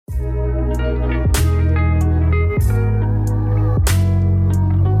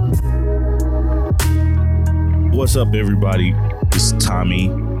What's up, everybody? It's Tommy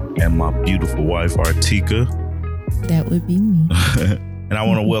and my beautiful wife, Artika. That would be me. And I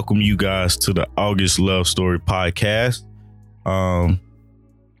want to welcome you guys to the August Love Story podcast. So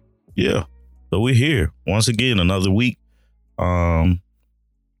we're here once again, another week. You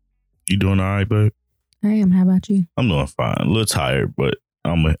doing all right, babe? I am. How about you? I'm doing fine. A little tired, but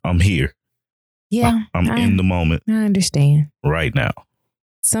I'm here. Yeah. I'm in the moment I understand. right now.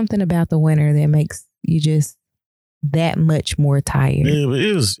 Something about the winter that makes you just that much more tired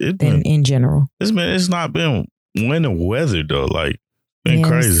than in general. It's not been winter weather though. Like, been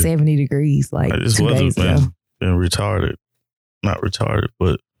crazy. 70 degrees like this 2 weather's days ago. been retarded. Not retarded,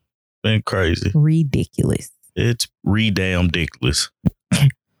 but been crazy. Ridiculous. It's damn ridiculous.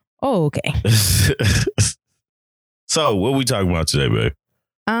 Oh, okay. So what we talking about today, babe?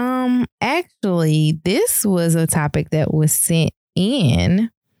 Actually, this was a topic that was sent in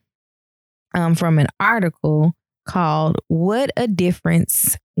from an article called "What a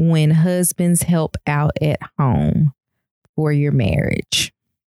Difference When Husbands Help Out at Home for Your Marriage."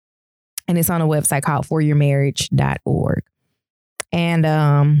 And it's on a website called foryourmarriage.org.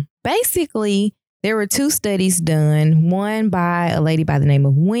 And basically, there were two studies done, one by a lady by the name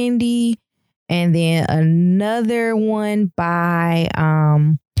of Wendy, and then another one by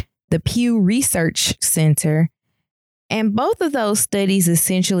the Pew Research Center. And both of those studies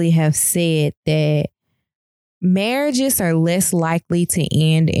essentially have said that marriages are less likely to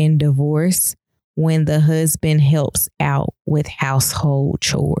end in divorce when the husband helps out with household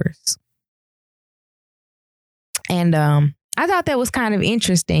chores. And I thought that was kind of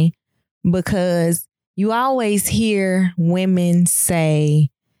interesting because you always hear women say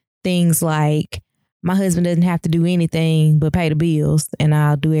things like, my husband doesn't have to do anything but pay the bills and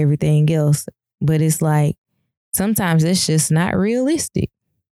I'll do everything else. But it's like, sometimes it's just not realistic.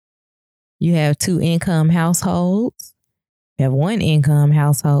 You have 2 income households, you have 1 income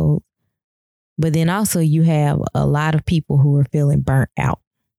household, but then also you have a lot of people who are feeling burnt out.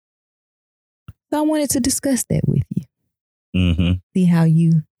 So I wanted to discuss that with you. Mm-hmm. See how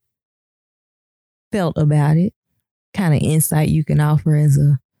you felt about it. Kind of insight you can offer as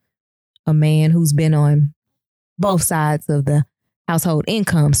a man who's been on both sides of the household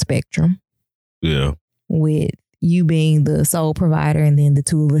income spectrum. Yeah. With you being the sole provider and then the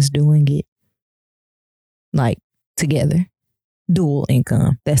two of us doing it like together. Dual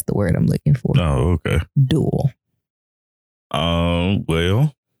income. That's the word I'm looking for. Oh, okay. Dual.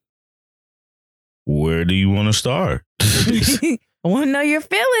 Well, where do you want to start? I want to know your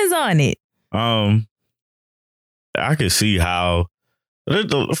feelings on it. I can see how.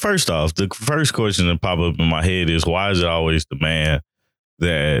 First off, the first question that pop up in my head is, why is it always the man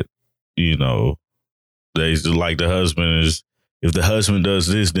that, they like the husband is, if the husband does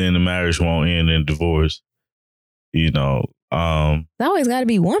this, then the marriage won't end in divorce. It's always got to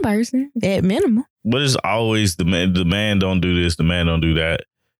be one person at minimum. But it's always the man don't do this, the man don't do that.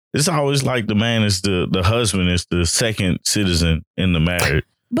 It's always like the man is the husband is the second citizen in the marriage.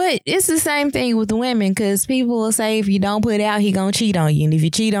 But it's the same thing with the women, because people will say if you don't put out, he gonna cheat on you. And if you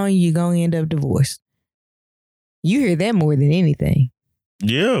cheat on you, you're gonna end up divorced. You hear that more than anything.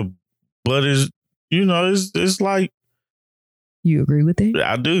 Yeah, but it's like... You agree with that?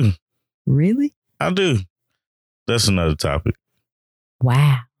 I do. Really? I do. That's another topic.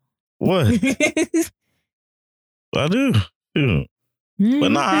 Wow. What? I do. Yeah.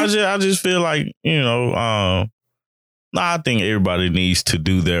 But I just feel like, I think everybody needs to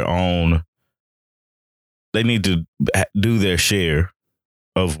do their own. They need to do their share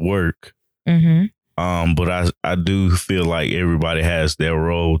of work. Mm-hmm. But I do feel like everybody has their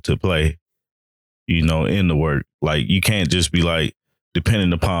role to play, in the work. Like, you can't just be like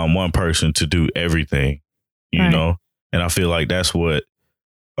depending upon one person to do everything, know? And I feel like that's what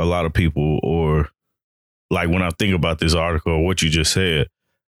a lot of people, or like when I think about this article or what you just said,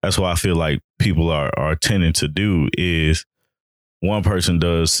 that's why I feel like people are tending to do is one person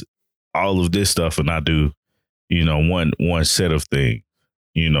does all of this stuff and I do, one set of things,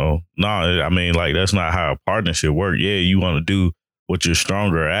 No, I mean, like, that's not how a partnership works. Yeah, you want to do what you're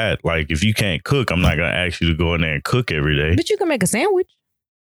stronger at. Like, if you can't cook, I'm not going to ask you to go in there and cook every day. But you can make a sandwich.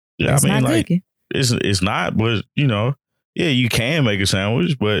 Yeah, that's, I mean, not like, cooking. It's not, but, yeah, you can make a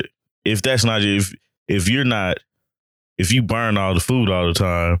sandwich, but if that's not, if you burn all the food all the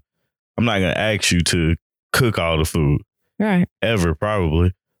time, I'm not going to ask you to cook all the food. Right. Ever,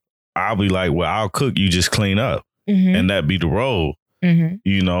 probably. I'll be like, well, I'll cook, you just clean up. Mm-hmm. And that be the role.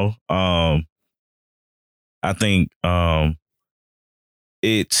 Mm-hmm. I think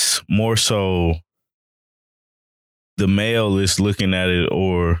it's more so the male is looking at it,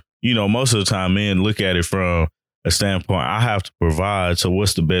 or, most of the time men look at it from a standpoint, I have to provide. So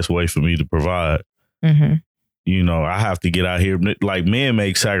what's the best way for me to provide? Mm-hmm. You know, I have to get out here. Like men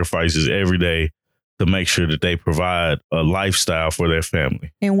make sacrifices every day to make sure that they provide a lifestyle for their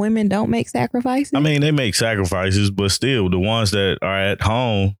family. And women don't make sacrifices? I mean, they make sacrifices, but still the ones that are at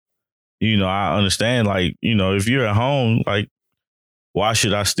home, you know, I understand, like, you know, if you're at home, like, why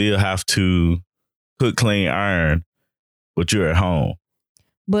should I still have to cook, clean, iron, but you're at home?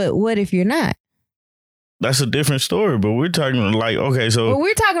 But what if you're not? That's a different story, but we're talking like, okay, so. Well,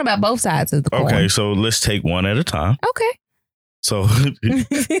 we're talking about both sides of the coin. Okay, so let's take one at a time. Okay. So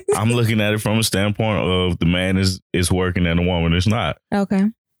I'm looking at it from a standpoint of the man is working and the woman is not.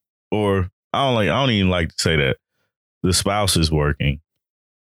 Okay. Or I don't even like to say that. The spouse is working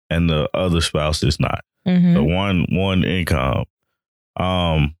and the other spouse is not. Mm-hmm. So one income.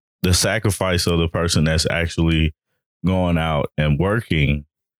 The sacrifice of the person that's actually going out and working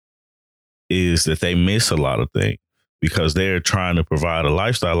is that they miss a lot of things because they're trying to provide a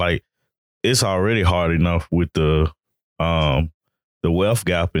lifestyle. Like, it's already hard enough with the wealth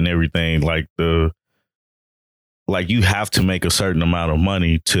gap and everything. Like you have to make a certain amount of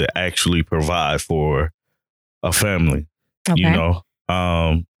money to actually provide for a family. Okay. You know,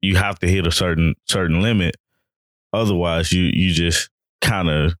 you have to hit a certain limit. Otherwise, you just kind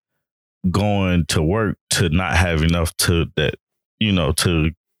of going to work to not have enough to that, you know,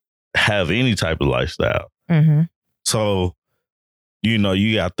 to have any type of lifestyle. Mm-hmm. So, you know,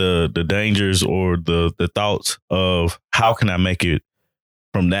 you got the dangers or the thoughts of how can I make it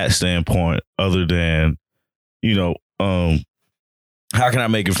from that standpoint other than, you know, how can I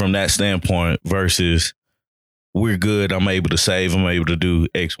make it from that standpoint versus we're good. I'm able to save. I'm able to do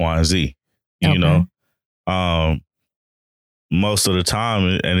X, Y, and Z, you know, most of the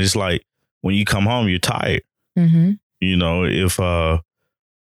time. And it's like when you come home, you're tired. Mm-hmm. You know, if,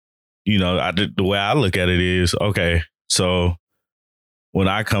 you know, the way I look at it is, okay, so when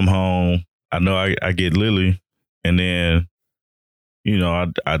I come home, I know I get Lily and then, you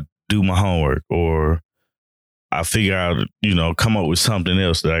know, I do my homework or I figure out, you know, come up with something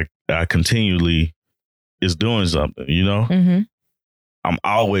else that I continually is doing something, you know. Mm-hmm. I'm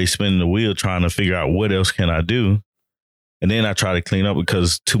always spinning the wheel trying to figure out what else can I do. And then I try to clean up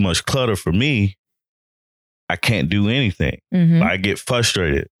because too much clutter for me. I can't do anything. Mm-hmm. I get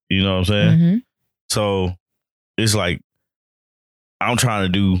frustrated. You know what I'm saying? Mm-hmm. So it's like I'm trying to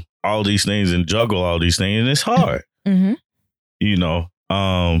do all these things and juggle all these things, and it's hard. Mm-hmm. You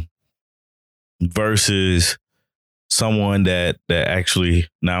know, versus someone that actually,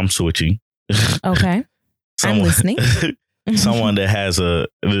 now I'm switching. Okay. I'm listening. Someone that has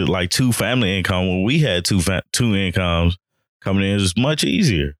like two family income. When we had two incomes coming in, is much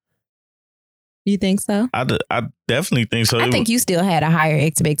easier. You think so? I definitely think so. I think you still had a higher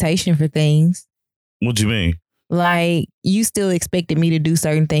expectation for things. What do you mean? Like, you still expected me to do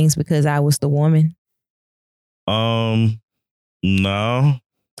certain things because I was the woman. No.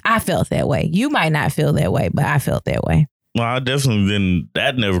 I felt that way. You might not feel that way, but I felt that way. Well, I definitely didn't.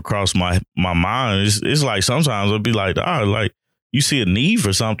 That never crossed my mind. It's like sometimes I'll be like, like you see a need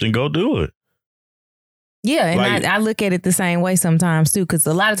for something, go do it. Yeah, and like, I look at it the same way sometimes too, because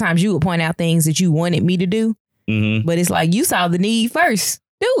a lot of times you would point out things that you wanted me to do, mm-hmm. but it's like you saw the need first.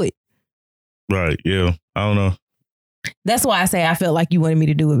 Do it. Right. Yeah. I don't know. That's why I say I felt like you wanted me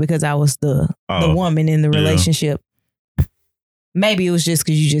to do it because I was the woman in the relationship. Maybe it was just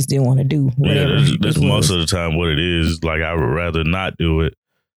because you just didn't want to do whatever. Yeah, that's most of the time what it is. Like, I would rather not do it.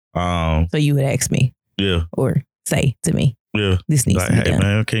 So you would ask me. Yeah. Or say to me. Yeah. This needs to be done.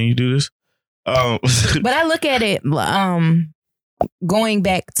 Man, can you do this? But I look at it going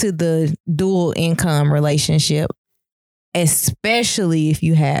back to the dual income relationship, especially if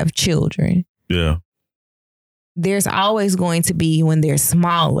you have children. Yeah. There's always going to be, when they're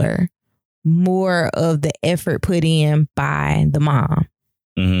smaller, more of the effort put in by the mom.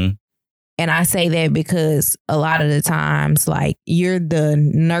 Mm-hmm. And I say that because a lot of the times, like, you're the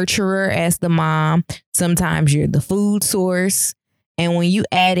nurturer as the mom. Sometimes you're the food source. And when you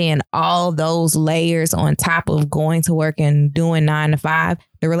add in all those layers on top of going to work and doing 9 to 5,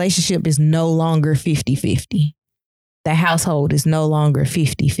 the relationship is no longer 50-50. The household is no longer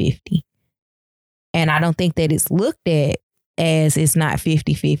 50-50. And I don't think that it's looked at as it's not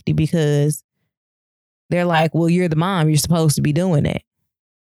 50-50 because they're like, well, you're the mom. You're supposed to be doing it.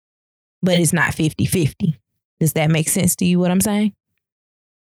 But it's not 50-50. Does that make sense to you, what I'm saying?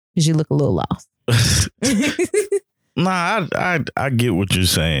 Because you look a little lost. Nah, I get what you're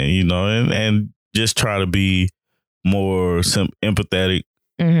saying, you know, and just try to be more empathetic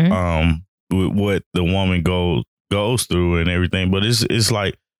Mm-hmm. With what the woman goes through and everything. But it's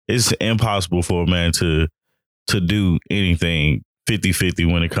like it's impossible for a man to to do anything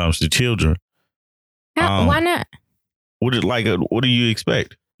 50-50 when it comes to children. Why not? What do you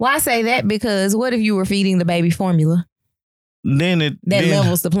expect? Well, I say that because what if you were feeding the baby formula? Then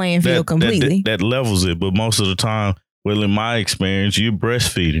levels the playing field completely. That levels it, but most of the time, well, in my experience, you're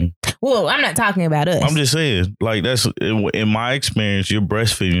breastfeeding. Well, I'm not talking about us. I'm just saying, like, that's in my experience, you're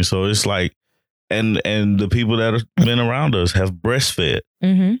breastfeeding. So it's like, and the people that have been around us have breastfed.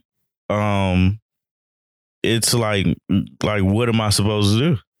 Mm-hmm. It's like, what am I supposed to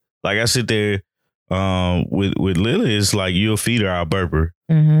do? Like, I sit there, with Lily, it's like, you'll feed her, I'll burp her.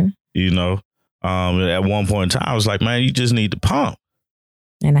 Mm-hmm. You know, at one point in time, I was like, man, you just need to pump.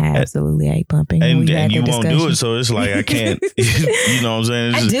 And I absolutely hate pumping. And you won't do it. So it's like, I can't, you know what I'm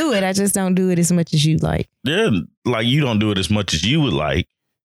saying? I do it. I just don't do it as much as you like. Yeah. Like, you don't do it as much as you would like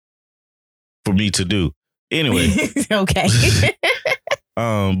for me to do. Anyway. Okay.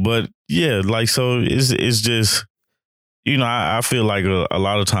 But yeah, like, so it's just, you know, I feel like a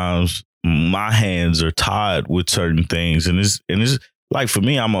lot of times my hands are tied with certain things. And it's like, for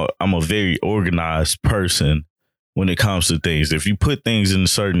me, I'm a very organized person when it comes to things. If you put things in a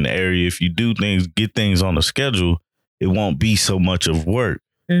certain area, if you do things, get things on a schedule, it won't be so much of work.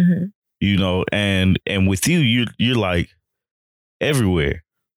 Mm-hmm. You know, and with you, you're like everywhere.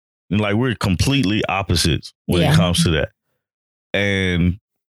 And like, we're completely opposites when it comes to that. And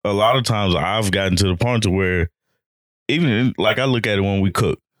a lot of times I've gotten to the point to where even like, I look at it when we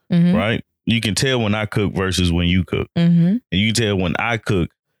cook, mm-hmm. right? You can tell when I cook versus when you cook. Mm-hmm. And you can tell when I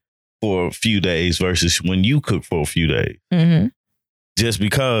cook for a few days versus when you cook for a few days. Mm-hmm. Just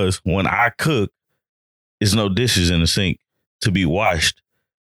because when I cook, there's no dishes in the sink to be washed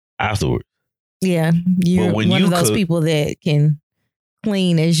afterwards. Yeah. You're one of those people that can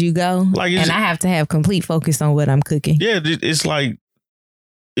clean as you go. Like, and I have to have complete focus on what I'm cooking. Yeah. It's like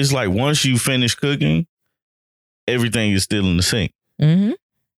once you finish cooking, everything is still in the sink. Mm-hmm.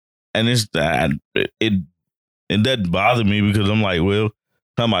 And it doesn't bother me because I'm like, well,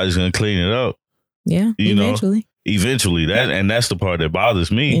 somebody's gonna clean it up. Yeah, eventually. That's the part that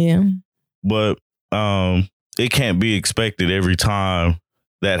bothers me. Yeah, but it can't be expected every time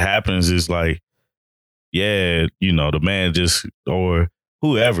that happens. It's like, yeah, you know, the man just, or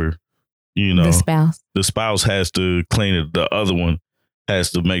whoever, you know, the spouse has to clean it. The other one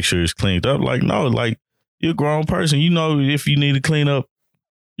has to make sure it's cleaned up. Like, no, like, you're a grown person. You know, if you need to clean up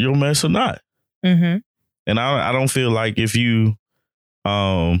your mess or not. Mm-hmm. And I don't feel like if you,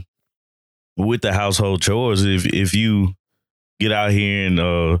 with the household chores, if you get out here and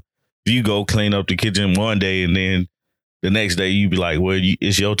if you go clean up the kitchen one day and then the next day you be like, well,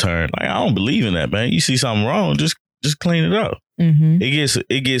 it's your turn. Like, I don't believe in that, man. You see something wrong, just clean it up. Mm-hmm.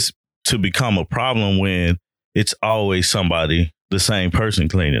 It gets to become a problem when it's always somebody, the same person,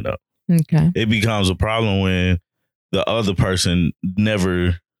 cleaning it up. Okay. It becomes a problem when the other person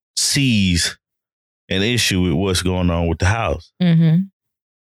never sees an issue with what's going on with the house. Mm-hmm.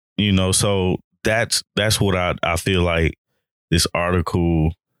 You know, so that's what I feel like this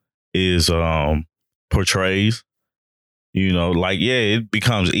article is portrays. You know, like, yeah, it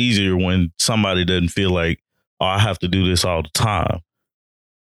becomes easier when somebody doesn't feel like, oh, I have to do this all the time.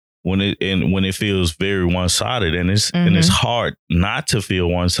 When it feels very one-sided, and it's hard not to feel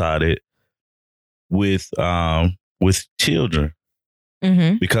one-sided with children,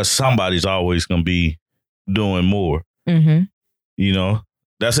 mm-hmm. because somebody's always going to be doing more. Mm-hmm. You know,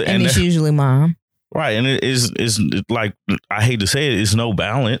 and it's usually mom, right? And it's like, I hate to say it, it's no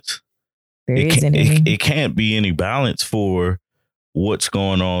balance. It can't be any balance for what's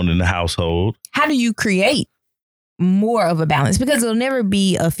going on in the household. How do you create more of a balance? Because it'll never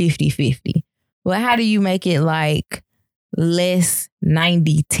be a 50-50. Well, how do you make it like less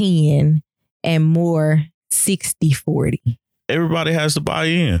 90-10 and more 60-40? Everybody has to buy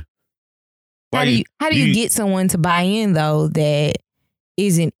in. How do you get someone to buy in, though, that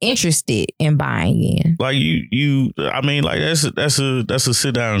isn't interested in buying in? Like, I mean, like, that's a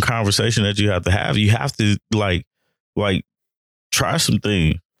sit down conversation that you have to have. You have to like try some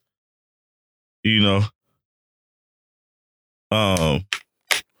things, you know.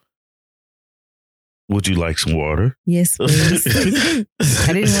 Would you like some water? Yes, please.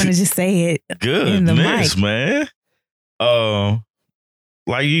 I didn't want to just say it. Goodness, man.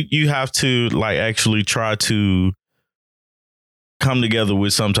 Like, you have to, like, actually try to come together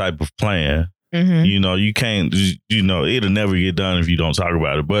with some type of plan. Mm-hmm. You know, you can't, you know, it'll never get done if you don't talk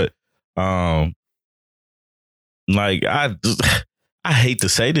about it. But like, I hate to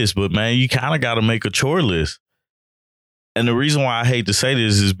say this, but man, you kind of got to make a chore list. And the reason why I hate to say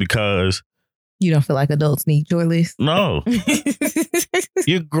this is because you don't feel like adults need chore lists? No.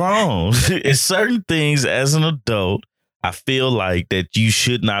 You're grown. It's certain things as an adult, I feel like that you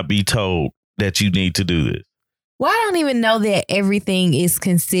should not be told that you need to do this. Well, I don't even know that everything is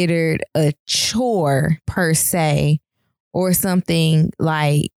considered a chore per se, or something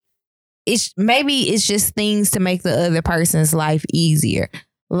like it's just things to make the other person's life easier.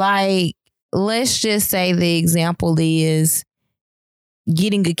 Like, let's just say the example is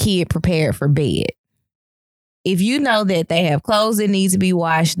getting a kid prepared for bed. If you know that they have clothes that need to be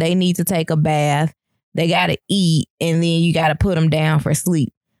washed, they need to take a bath, they got to eat, and then you got to put them down for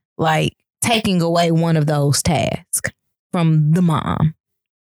sleep. Like, taking away one of those tasks from the mom.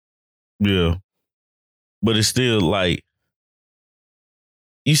 Yeah. But it's still like,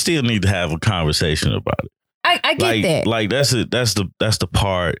 you still need to have a conversation about it. I get that. Like that's it. That's the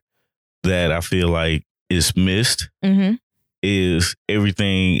part that I feel like is missed. Mm-hmm. Is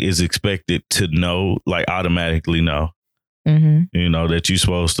everything is expected to know, like automatically know. Mm-hmm. You know that you're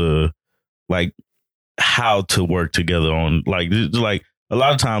supposed to like how to work together on like a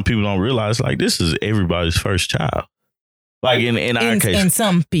lot of times people don't realize like this is everybody's first child. Like in our case, in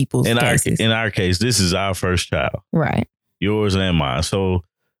some people's cases. In our case, this is our first child, right? Yours and mine. So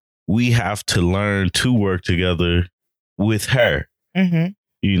we have to learn to work together with her,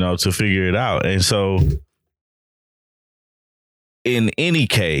 you know, to figure it out. And so in any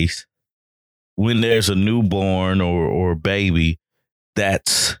case, when there's a newborn or baby,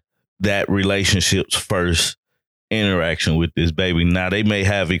 that's that relationship's first interaction with this baby. Now, they may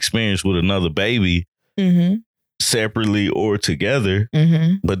have experience with another baby separately or together,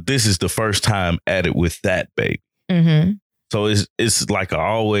 but this is the first time at it with that baby. So it's like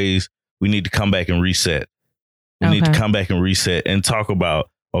always, we need to come back and reset. We need to come back and reset and talk about,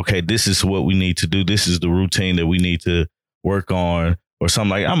 okay, this is what we need to do. This is the routine that we need to work on or something.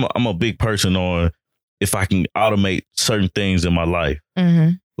 Like I'm a big person on if I can automate certain things in my life.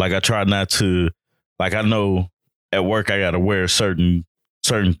 Like I try not to, like I know at work I got to wear a certain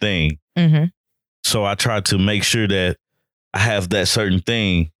thing. So I try to make sure that I have that certain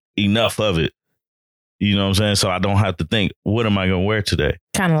thing, enough of it. You know what I'm saying? So I don't have to think, what am I going to wear today?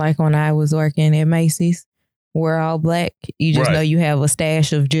 Kind of like when I was working at Macy's, we're all black. You just know you have a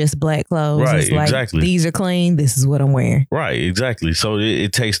stash of just black clothes. Right, it's like, exactly. These are clean. This is what I'm wearing. Right, exactly. So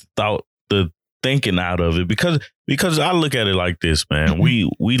it takes the thinking out of it because I look at it like this, man. We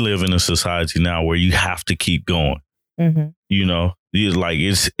live in a society now where you have to keep going. You know, it's like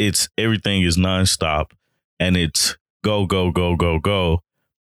it's everything is nonstop and it's go, go, go, go, go.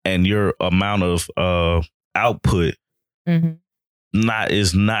 And your amount of output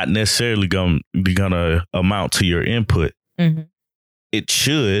is not necessarily gonna amount to your input. It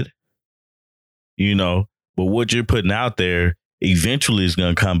should, you know, but what you're putting out there eventually is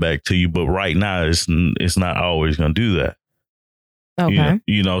gonna come back to you. But right now, it's not always gonna do that. Okay,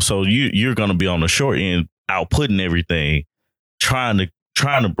 you know, so you're gonna be on the short end, outputting everything, trying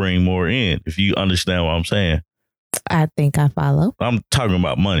to bring more in. If you understand what I'm saying. I think I follow. I'm talking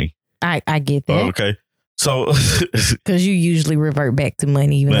about money. I get that. Okay. So, because you usually revert back to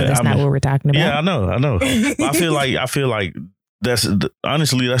money, even though that's not what we're talking about. Yeah, I know. I feel like that's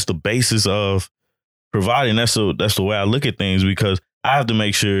honestly that's the basis of providing. That's the way I look at things because I have to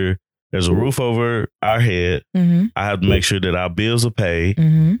make sure there's a roof over our head. I have to make sure that our bills are paid.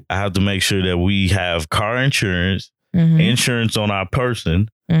 I have to make sure that we have car insurance, insurance on our person.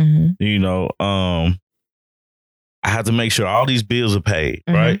 You know, I have to make sure all these bills are paid,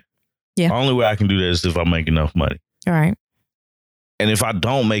 right? Yeah. The only way I can do that is if I make enough money. All right. And if I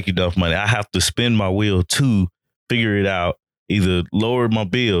don't make enough money, I have to spin my wheel to figure it out, either lower my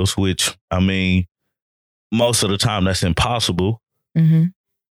bills, which I mean, most of the time that's impossible.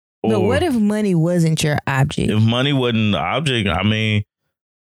 But what if money wasn't your object? If money wasn't the object, I mean,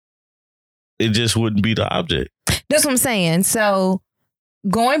 it just wouldn't be the object. That's what I'm saying. So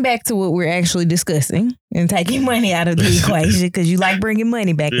going back to what we're actually discussing and taking money out of the equation, because you like bringing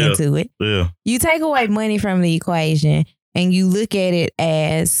money back into it. Yeah. You take away money from the equation and you look at it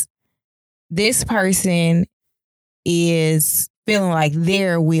as this person is feeling like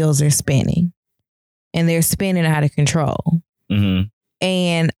their wheels are spinning and they're spinning out of control.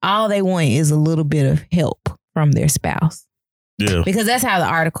 And all they want is a little bit of help from their spouse. Yeah. Because that's how the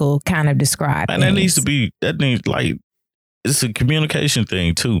article kind of described it. And that needs like, it's a communication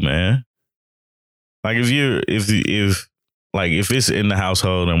thing too, man. Like if it's in the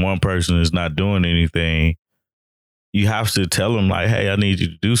household and one person is not doing anything, you have to tell them like, hey, I need you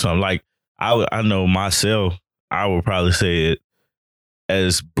to do something. Like I know myself, I would probably say it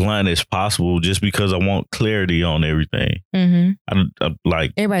as blunt as possible just because I want clarity on everything. I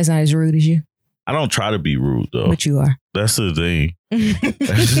like everybody's not as rude as you. I don't try to be rude though. But you are. That's the thing.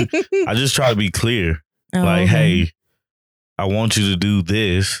 I just try to be clear. Okay. Hey, I want you to do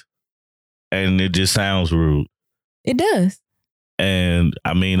this, and it just sounds rude. It does. And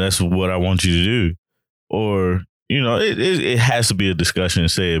I mean, that's what I want you to do. Or, it has to be a discussion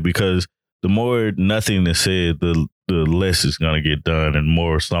said, because the more nothing is said, the less it's going to get done, and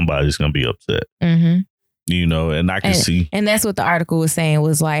more somebody's going to be upset. Mm-hmm. And I can see. And that's what the article was saying,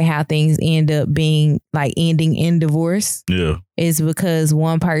 was like how things end up being like ending in divorce. Yeah. Is because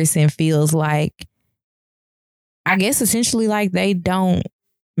one person feels like, I guess essentially like they don't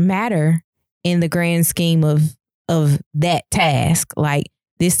matter in the grand scheme of that task. Like,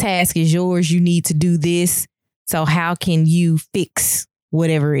 this task is yours. You need to do this. So how can you fix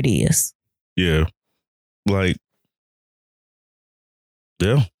whatever it is? Yeah. Like,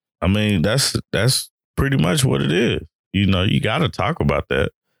 yeah. I mean, that's pretty much what it is. You got to talk about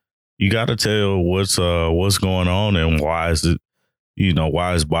that. You got to tell what's going on and why is it,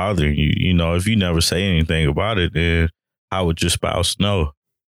 why it's bothering you. If you never say anything about it, then how would your spouse know?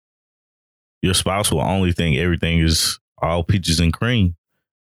 Your spouse will only think everything is all peaches and cream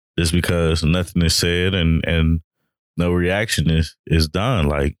just because nothing is said and no reaction is done.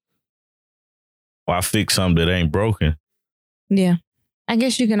 Like, why fix something that ain't broken? Yeah. I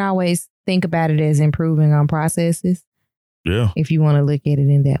guess you can always think about it as improving on processes. Yeah. If you want to look at it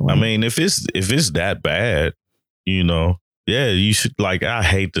in that way. I mean, if it's that bad, yeah, you should, like, I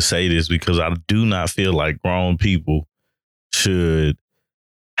hate to say this because I do not feel like grown people should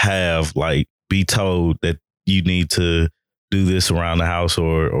have, like, be told that you need to do this around the house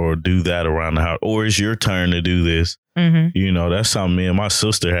or do that around the house, or it's your turn to do this. Mm-hmm. That's something me and my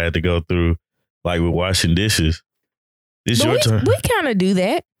sister had to go through, like with washing dishes. It's your turn. We kind of do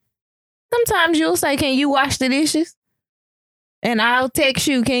that. Sometimes you'll say, "Can you wash the dishes?" And I'll text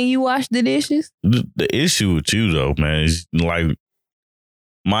you, "Can you wash the dishes?" The issue with you though, man, is like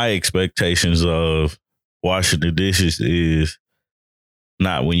my expectations of washing the dishes is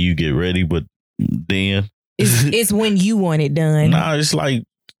not when you get ready, but then. It's when you want it done. Nah, it's like,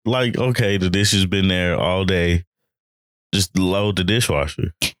 okay, the dish has been there all day. Just load the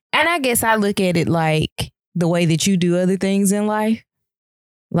dishwasher. And I guess I look at it like the way that you do other things in life.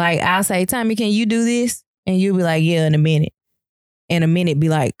 Like, I'll say, "Tommy, can you do this?" And you'll be like, "Yeah, in a minute." And a minute be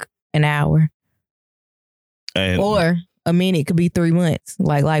like an hour. Or a minute could be 3 months,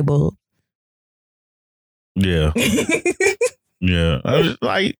 like light bulb. Yeah. Yeah. I was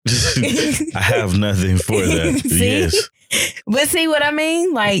like, I have nothing for that. Yes. But see what I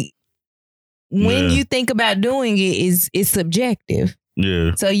mean? Like, when you think about doing it, it's subjective.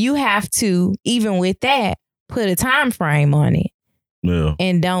 Yeah. So you have to, even with that, put a time frame on it. Yeah.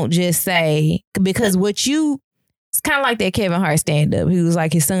 And don't just say, because it's kind of like that Kevin Hart stand up. He was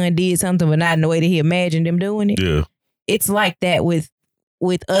like, his son did something, but not in the way that he imagined him doing it. Yeah. It's like that with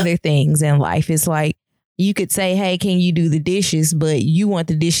other things in life. It's like, you could say, "Hey, can you do the dishes?" But you want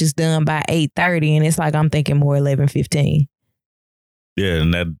the dishes done by 8:30, and it's like, I'm thinking more 11:15. Yeah,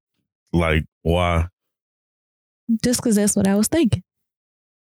 and that, like, why? Just because that's what I was thinking.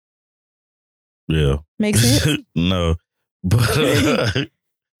 Yeah. Makes sense? No. But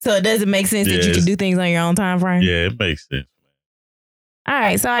so it doesn't make sense that you can do things on your own time frame? Yeah, it makes sense. All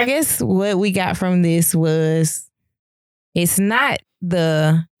right, so I guess what we got from this was, it's not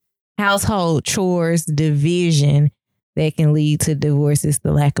the household chores division that can lead to divorce. It's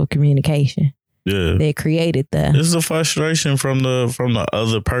the lack of communication. Yeah. That created the. This is a frustration from the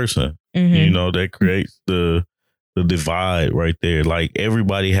other person. Mm-hmm. That creates the divide right there. Like,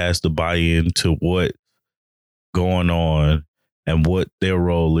 everybody has to buy into what's going on and what their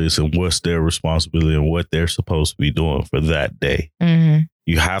role is and what's their responsibility and what they're supposed to be doing for that day. Mm-hmm.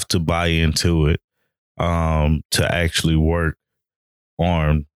 You have to buy into it to actually work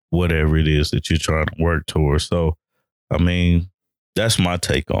on whatever it is that you're trying to work towards. So, I mean, that's my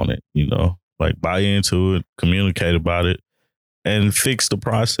take on it, like, buy into it, communicate about it, and fix the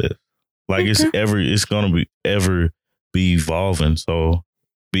process. Like, it's going to be evolving. So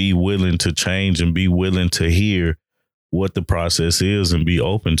be willing to change and be willing to hear what the process is and be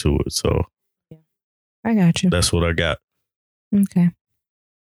open to it. So I got you. That's what I got. Okay.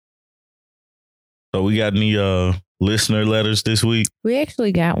 So we got any listener letters this week? We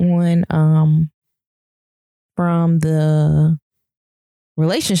actually got one from the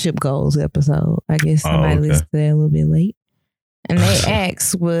relationship goals episode. I guess somebody listened to that a little bit late. And they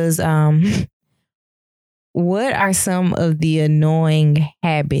asked was, what are some of the annoying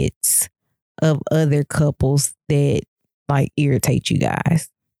habits of other couples that like irritate you guys?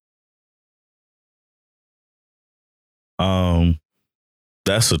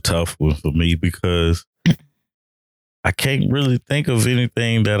 that's a tough one for me because I can't really think of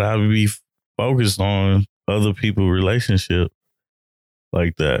anything that I would be focused on other people's relationship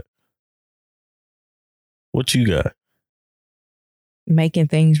like that. What you got? Making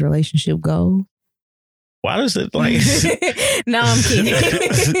things relationship goals. Why does it like? No, I'm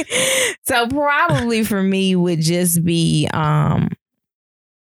kidding. So probably for me would just be trying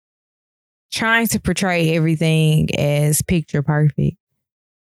to portray everything as picture perfect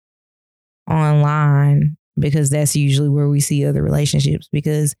online, because that's usually where we see other relationships.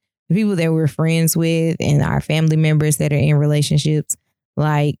 Because the people that we're friends with and our family members that are in relationships,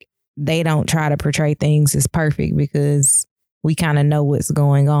 like, they don't try to portray things as perfect because we kind of know what's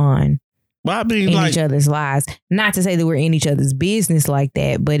going on I mean, in like, each other's lives. Not to say that we're in each other's business like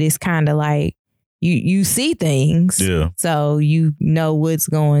that, but it's kind of like you see things, yeah. so you know what's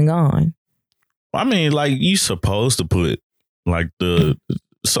going on. I mean, like, you supposed to put like the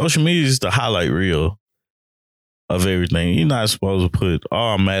social media is the highlight reel of everything. You're not supposed to put, oh,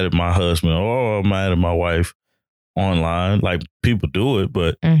 I'm mad at my husband, or I'm mad at my wife online. Like, people do it,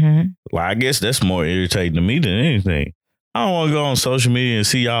 but like, I guess that's more irritating to me than anything. I don't want to go on social media and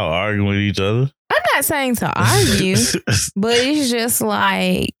see y'all arguing with each other. I'm not saying to argue, but it's just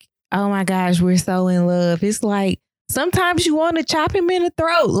like, oh my gosh, we're so in love. It's like, sometimes you want to chop him in the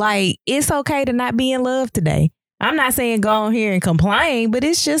throat. Like, it's okay to not be in love today. I'm not saying go on here and complain, but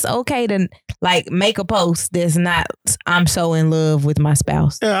it's just okay to like make a post that's not, I'm so in love with my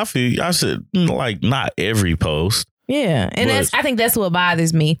spouse. Yeah, I said, like, not every post. Yeah. And I think that's what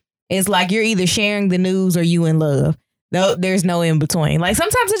bothers me. It's like you're either sharing the news or you in love. No, there's no in between. Like,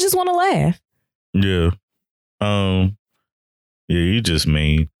 sometimes I just want to laugh. Yeah. Yeah, you just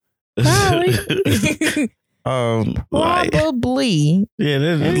mean. Probably. Like, Probably. yeah,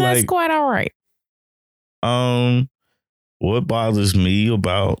 And that's like, quite all right. what bothers me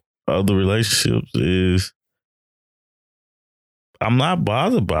about other relationships is I'm not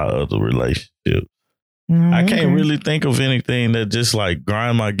bothered by other relationships. I can't really think of anything that just like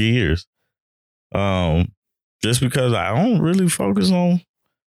grind my gears. Just because I don't really focus on,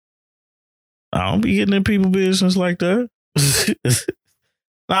 I don't be getting in people's business like that.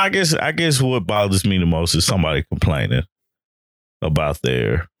 No, I guess what bothers me the most is somebody complaining about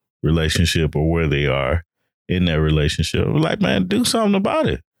their relationship or where they are in their relationship. Like, man, do something about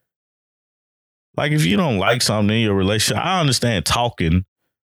it. Like, if you don't like something in your relationship, I understand talking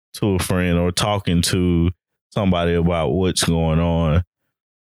to a friend or talking to somebody about what's going on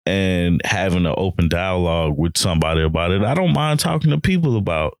and having an open dialogue with somebody about it. I don't mind talking to people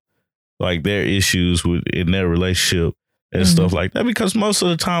about like their issues in their relationship and stuff like that, because most of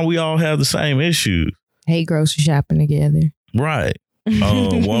the time we all have the same issues. Hate grocery shopping together. Right.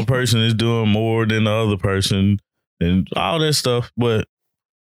 One person is doing more than the other person and all that stuff. But,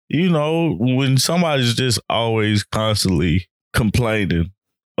 you know, when somebody's just always constantly complaining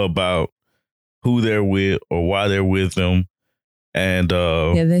about who they're with or why they're with them, and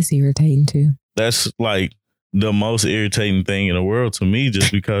yeah, that's irritating too. That's like the most irritating thing in the world to me,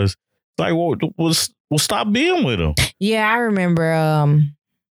 just because, like, well, stop being with them. Yeah, I remember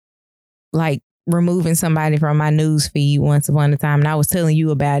like removing somebody from my news feed once upon a time, and I was telling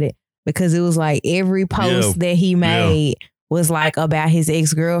you about it because it was like every post that he made was like about his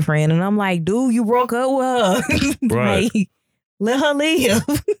ex-girlfriend, and I'm like, dude, you broke up with her. Right. Like, let her live.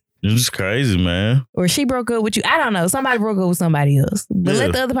 It's crazy, man. Or she broke up with you. I don't know. Somebody broke up with somebody else. But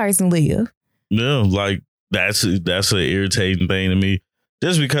let the other person live. Yeah, like that's an irritating thing to me.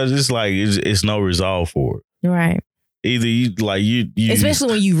 Just because it's like it's no resolve for it. Right. Either you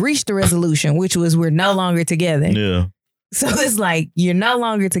especially when you reach the resolution, which was we're no longer together. Yeah. So it's like you're no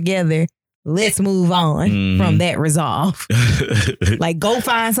longer together. Let's move on from that resolve. Like, go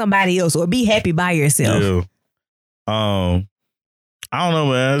find somebody else or be happy by yourself. Yeah. I don't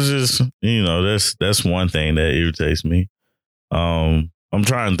know, man. It's just, you know, that's one thing that irritates me. I'm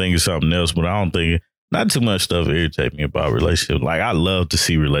trying to think of something else, but I don't think, not too much stuff irritates me about relationships. Like, I love to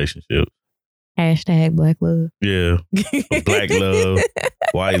see relationships. Hashtag black love. Yeah. Black love,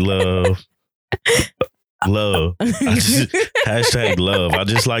 white love, love. Hashtag love. I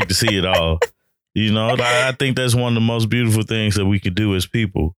just like to see it all. You know, I think that's one of the most beautiful things that we could do as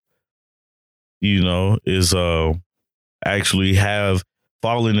people, you know, is actually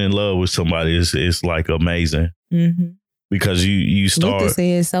falling in love with somebody is like amazing. Because you start. Luther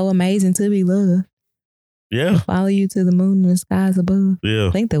said it's so amazing to be loved. Yeah. Follow you to the moon and the skies above. Yeah.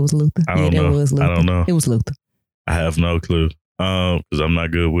 I think that was Luther. I don't know. Was Luther. I don't know. It was Luther. I have no clue. Because I'm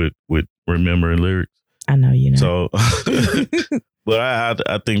not good with remembering lyrics. I know you know. So, but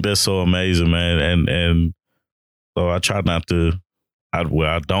I think that's so amazing, man. And so I try not to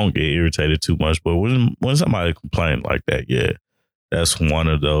I don't get irritated too much, but when somebody complains like that, yeah, that's one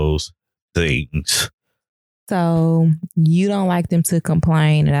of those things. So you don't like them to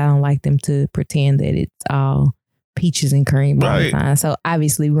complain, and I don't like them to pretend that it's all peaches and cream all the time. So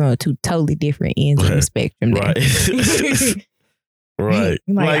obviously we're on two totally different ends of the spectrum there. Right. Right.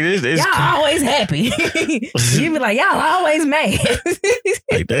 Like it's y'all always happy. You be like, y'all always mad.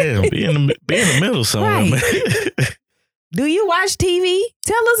 Like, damn, be in the middle somewhere, right. Man. Do you watch TV?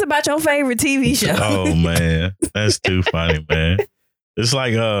 Tell us about your favorite TV show. Oh man, that's too funny, man. It's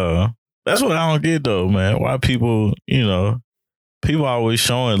like that's what I don't get though, man. Why people always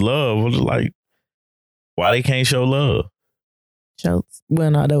showing love. Like, why they can't show love?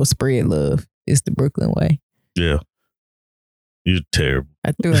 Well, no, that was spread love. It's the Brooklyn way. Yeah. You're terrible.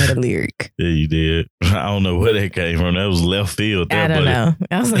 I threw out a lyric. Yeah, you did. I don't know where that came from. That was left field. I don't know.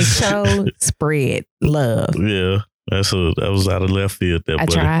 I was like, show, spread, love. Yeah, that was out of left field there,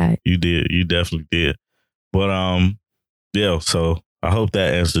 buddy. I tried. You did. You definitely did. But yeah, so I hope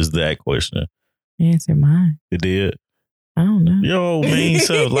that answers that question. Answer mine. It did. I don't know. Yo, mean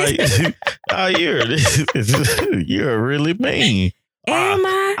self. Like, you're really mean. Am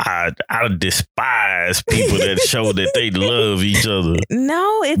I? I despise people that show that they love each other.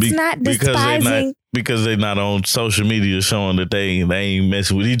 No, it's not despising. Because they're not on social media showing that they ain't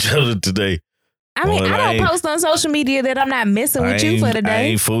messing with each other today. I mean, I don't post on social media that I'm not messing with you for the day. I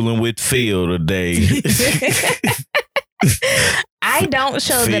ain't fooling with Phil today. I don't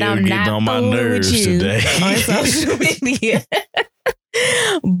show Phil that I'm not on my fooling nerves with you today. On social media.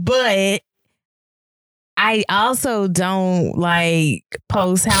 But I also don't like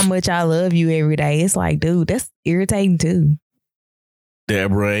post how much I love you every day. It's like, dude, that's irritating too.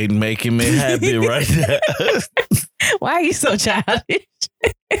 Deborah ain't making me happy right now. Why are you so childish?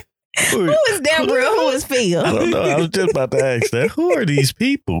 Who is Deborah? Who is Phil? I don't know. I was just about to ask that. Who are these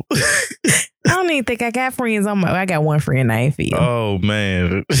people? I don't even think I got friends on I got one friend named Phil. Oh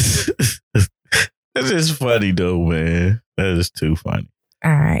man. That is funny though, man. That is too funny.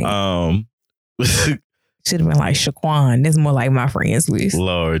 All right. Should have been like Shaquan. This is more like my friends list.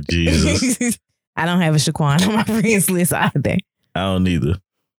 Lord Jesus. I don't have a Shaquan on my friends list either. I don't either.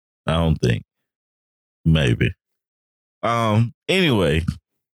 I don't think. Maybe. Anyway,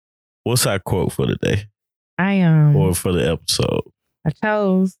 what's our quote for the day? Or for the episode? I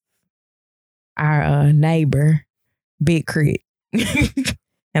chose our neighbor, Big Crit.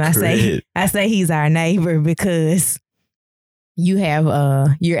 And I say he's our neighbor because you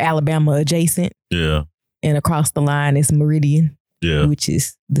have you're Alabama adjacent. Yeah. And across the line is Meridian. Yeah. Which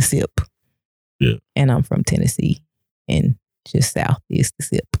is the SIP. Yeah. And I'm from Tennessee. And just south is the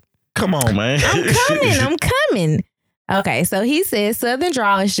SIP. Come on, man. I'm coming. Okay, so he says Southern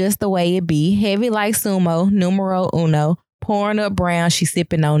drawl is just the way it be. Heavy like sumo, numero uno. Pouring up brown, she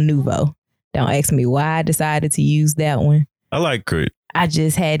sipping on Nuvo. Don't ask me why I decided to use that one. I like Crit. I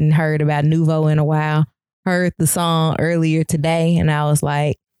just hadn't heard about Nuvo in a while. Heard the song earlier today, and I was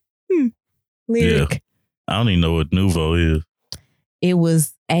like, lyric. Yeah. I don't even know what Nuvo is. It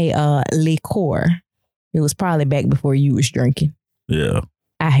was a liqueur. It was probably back before you was drinking. Yeah.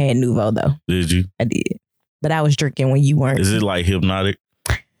 I had Nuvo though. Did you? I did. But I was drinking when you weren't. Is it like Hypnotic?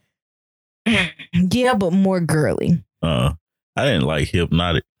 Yeah, but more girly. I didn't like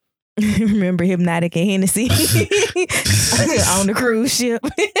Hypnotic. Remember Hypnotic and Hennessy on the cruise ship?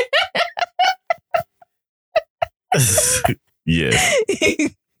 Yeah.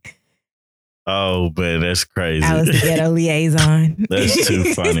 Oh man, that's crazy. I was the ghetto liaison. That's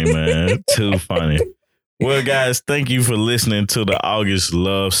too funny, man. Too funny. Well, guys, thank you for listening to the August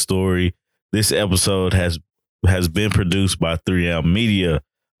Love Story. This episode has been produced by 3M Media.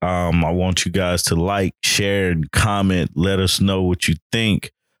 I want you guys to like, share, and comment. Let us know what you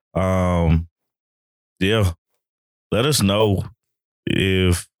think. Yeah. Let us know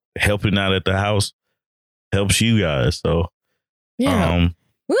if helping out at the house helps you guys. So yeah.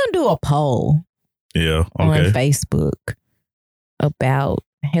 We're going to do a poll. Yeah. Okay. On Facebook about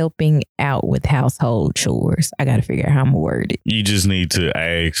helping out with household chores. I got to figure out how I'm going to word it. You just need to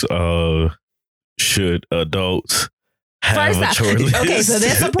ask, should adults have a chore list? Okay, so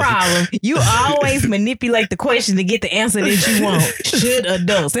that's a problem. You always manipulate the question to get the answer that you want. Should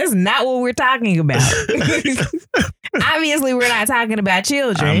adults? That's not what we're talking about. Obviously, we're not talking about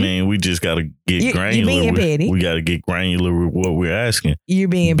children. I mean, we just got to get granular. You're being petty. We got to get granular with what we're asking. You're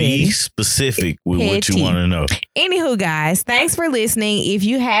being petty. Be specific with what you want to know. Anywho, guys, thanks for listening. If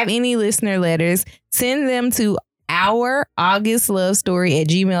you have any listener letters, send them to our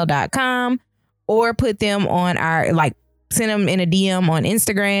augustlovestory@gmail.com or put them on our, send them in a DM on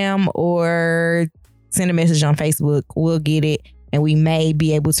Instagram or send a message on Facebook. We'll get it and we may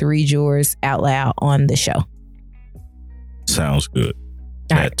be able to read yours out loud on the show. Sounds good.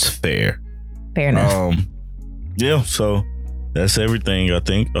 That's fair. Fair enough. Yeah, so that's everything, I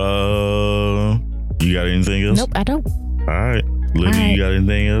think. You got anything else? Nope, I don't. All right. Lily, you got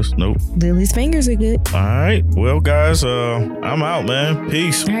anything else? Nope. Lily's fingers are good. All right. Well, guys, I'm out, man.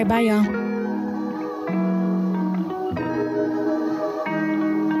 Peace. All right, bye, y'all.